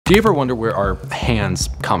Do you ever wonder where our hands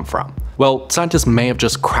come from? Well, scientists may have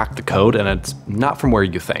just cracked the code, and it's not from where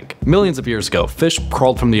you think. Millions of years ago, fish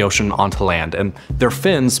crawled from the ocean onto land, and their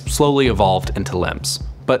fins slowly evolved into limbs.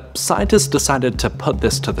 But scientists decided to put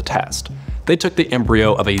this to the test. They took the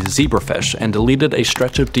embryo of a zebrafish and deleted a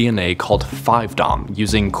stretch of DNA called 5-DOM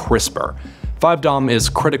using CRISPR. 5-DOM is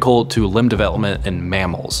critical to limb development in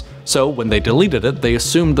mammals, so when they deleted it, they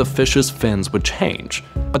assumed the fish's fins would change.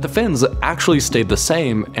 But the fins actually stayed the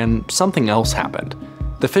same, and something else happened.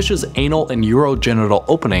 The fish's anal and urogenital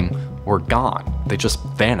opening were gone. They just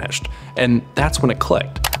vanished, and that's when it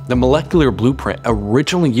clicked. The molecular blueprint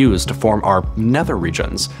originally used to form our nether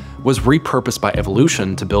regions was repurposed by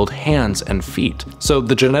evolution to build hands and feet. So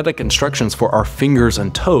the genetic instructions for our fingers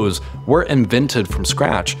and toes were invented from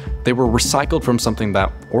scratch. They were recycled from something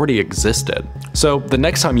that already existed. So the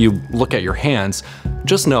next time you look at your hands,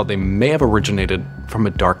 just know they may have originated from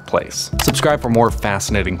a dark place. Subscribe for more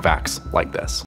fascinating facts like this.